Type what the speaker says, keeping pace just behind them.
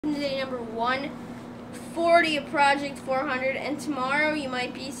welcome to day number 140 of Project 400, and tomorrow you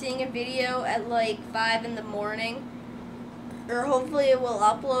might be seeing a video at like 5 in the morning, or hopefully it will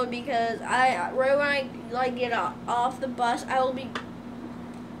upload, because right when I get off the bus, I will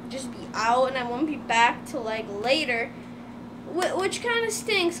just be out, and I won't be back till like later, which kind of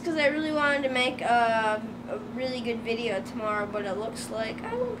stinks, because I really wanted to make a really good video tomorrow, but it looks like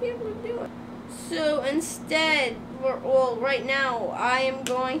I won't be able to do it. So instead, right now, I am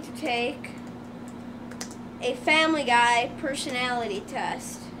going to take a Family Guy personality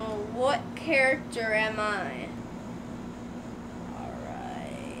test. What character am I?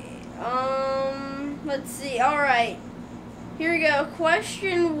 Alright. Let's see. Alright. Here we go.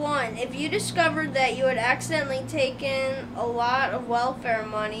 Question 1. If you discovered that you had accidentally taken a lot of welfare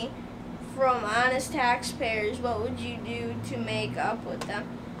money from honest taxpayers, what would you do to make up with them?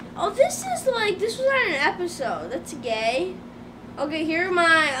 Oh, this was on an episode. That's gay. Okay, here are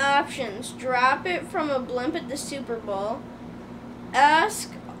my options. Drop it from a blimp at the Super Bowl.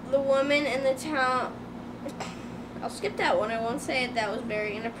 Ask the woman in the town. I'll skip that one. I won't say it. That was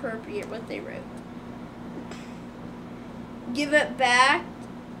very inappropriate what they wrote. Give it back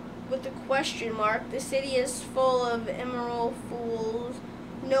with a question mark. The city is full of immoral fools.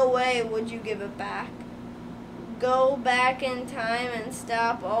 No way would you give it back. Go back in time and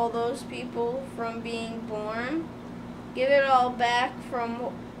stop all those people from being born. Give it all back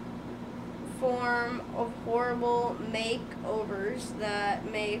from form of horrible makeovers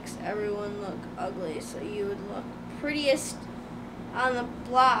that makes everyone look ugly, so you would look prettiest on the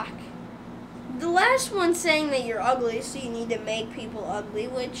block. The last one saying that you're ugly, so you need to make people ugly,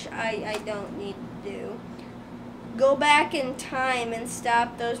 which I don't need to do. Go back in time and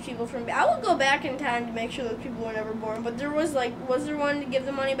stop those people from... I would go back in time to make sure those people were never born, but was there one to give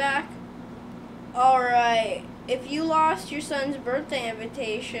the money back? Alright, if you lost your son's birthday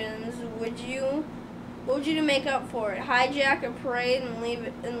invitations, what would you do to make up for it? Hijack a parade and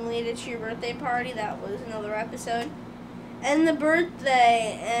lead it to your birthday party? That was another episode. End the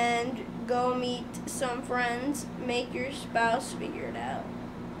birthday and go meet some friends. Make your spouse figure it out.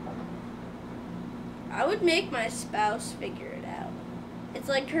 I would make my spouse figure it out. It's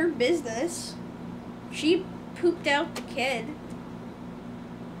like her business. She pooped out the kid.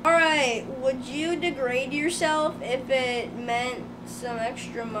 Alright, would you degrade yourself if it meant some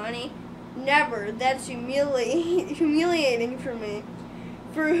extra money? Never. That's humiliating for me.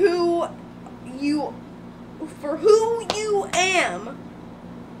 For who you am.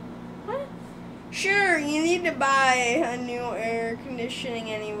 What? Sure, you need to buy a new air conditioning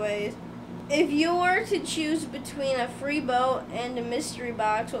anyways. If you were to choose between a free boat and a mystery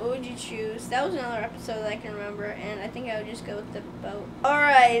box, what would you choose? That was another episode that I can remember, and I think I would just go with the boat.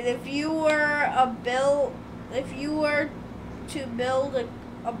 Alright, if you were to build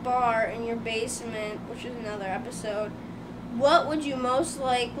a bar in your basement, which is another episode, what would you most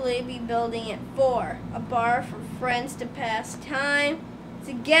likely be building it for? A bar for friends to pass time,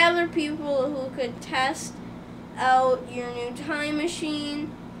 to gather people who could test out your new time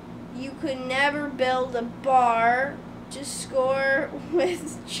machine. You could never build a bar to score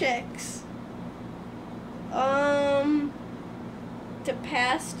with chicks. To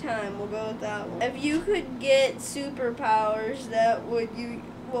pass time, we'll go with that one. If you could get superpowers,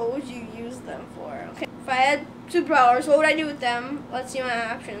 what would you use them for? Okay. If I had superpowers, what would I do with them? Let's see my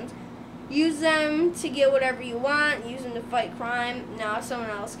options. Use them to get whatever you want. Use them to fight crime. No, someone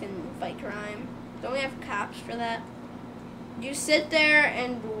else can fight crime. Don't we have cops for that? You sit there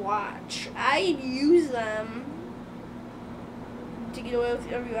and watch. I'd use them to get away with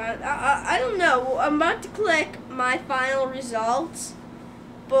whatever you want. I don't know. I'm about to click my final results.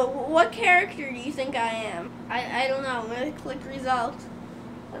 But what character do you think I am? I don't know. I'm going to click results.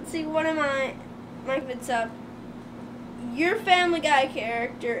 Let's see. What am I? If it's up. Your Family Guy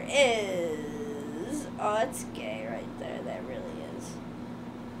character is... Oh, that's gay right there. That really is.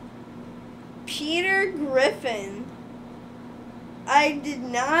 Peter Griffin. I did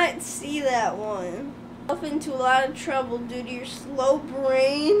not see that one. Yourself into a lot of trouble due to your slow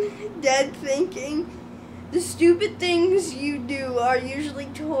brain, dead thinking. The stupid things you do are usually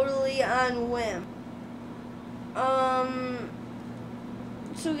totally on whim.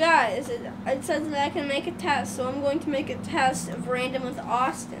 So guys, it says that I can make a test, so I'm going to make a test of Random with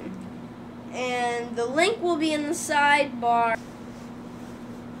Austin. And the link will be in the sidebar.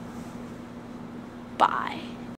 Bye.